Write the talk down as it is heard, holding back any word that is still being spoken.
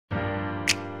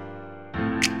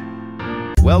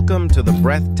Welcome to the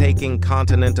breathtaking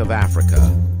continent of Africa,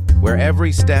 where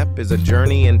every step is a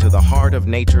journey into the heart of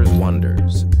nature's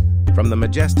wonders. From the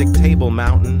majestic Table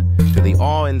Mountain to the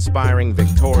awe-inspiring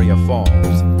Victoria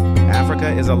Falls,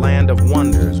 Africa is a land of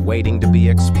wonders waiting to be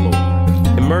explored.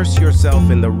 Immerse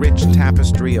yourself in the rich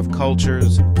tapestry of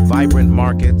cultures, vibrant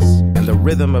markets, and the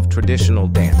rhythm of traditional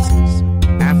dances.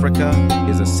 Africa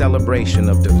is a celebration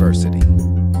of diversity.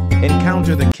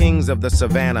 Encounter the kings of the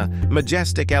savannah,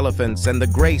 majestic elephants, and the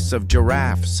grace of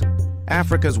giraffes.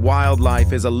 Africa's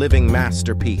wildlife is a living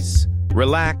masterpiece.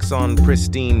 Relax on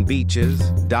pristine beaches,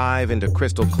 dive into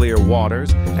crystal-clear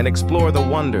waters, and explore the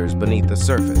wonders beneath the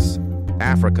surface.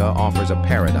 Africa offers a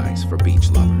paradise for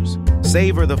beach lovers.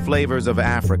 Savor the flavors of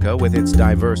Africa with its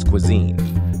diverse cuisine.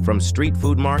 From street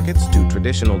food markets to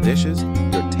traditional dishes,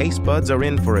 your taste buds are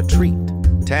in for a treat.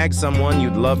 Tag someone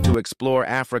you'd love to explore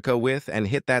Africa with and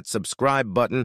hit that subscribe button